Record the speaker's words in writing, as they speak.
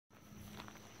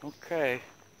Okay,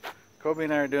 Kobe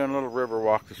and I are doing a little river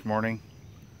walk this morning.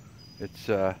 It's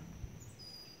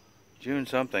June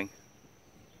something.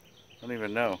 I don't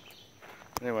even know.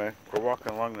 Anyway, we're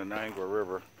walking along the Niangua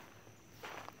River.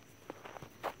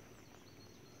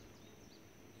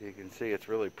 You can see it's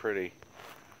really pretty.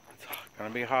 It's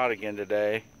gonna be hot again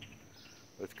today,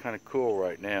 but it's kind of cool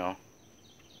right now.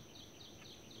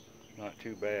 Not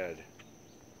too bad.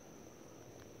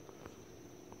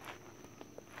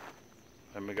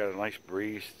 And we got a nice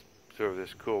breeze through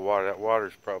this cool water. That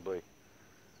water's probably,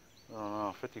 I don't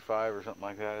know, 55 or something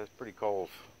like that. It's pretty cold.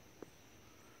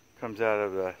 Comes out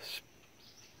of the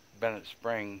Bennett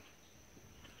Spring,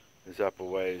 is up a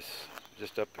ways,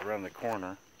 just up around the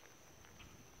corner.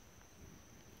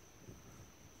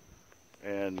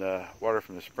 And water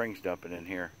from the spring's dumping in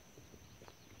here.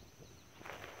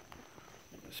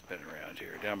 Let's spin around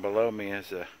here. Down below me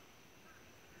is an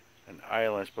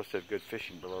island. It's supposed to have good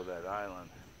fishing below that island.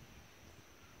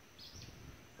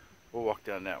 We'll walk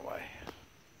down that way.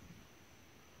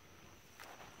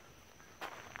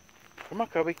 Come on,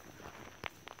 Kobe.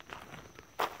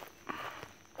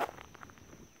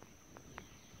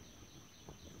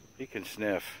 He can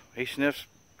sniff. He sniffs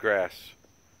grass.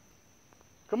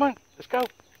 Come on, let's go.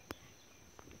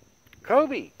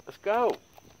 Kobe, let's go.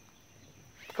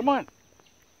 Come on.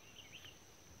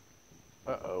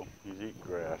 Uh-oh, he's eating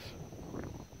grass.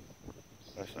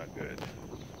 That's not good.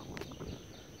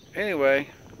 Anyway,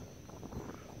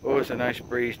 oh, it's a nice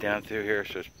breeze down through here,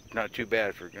 so it's not too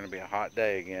bad for going to be a hot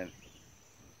day again.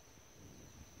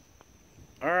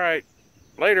 All right,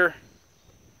 later.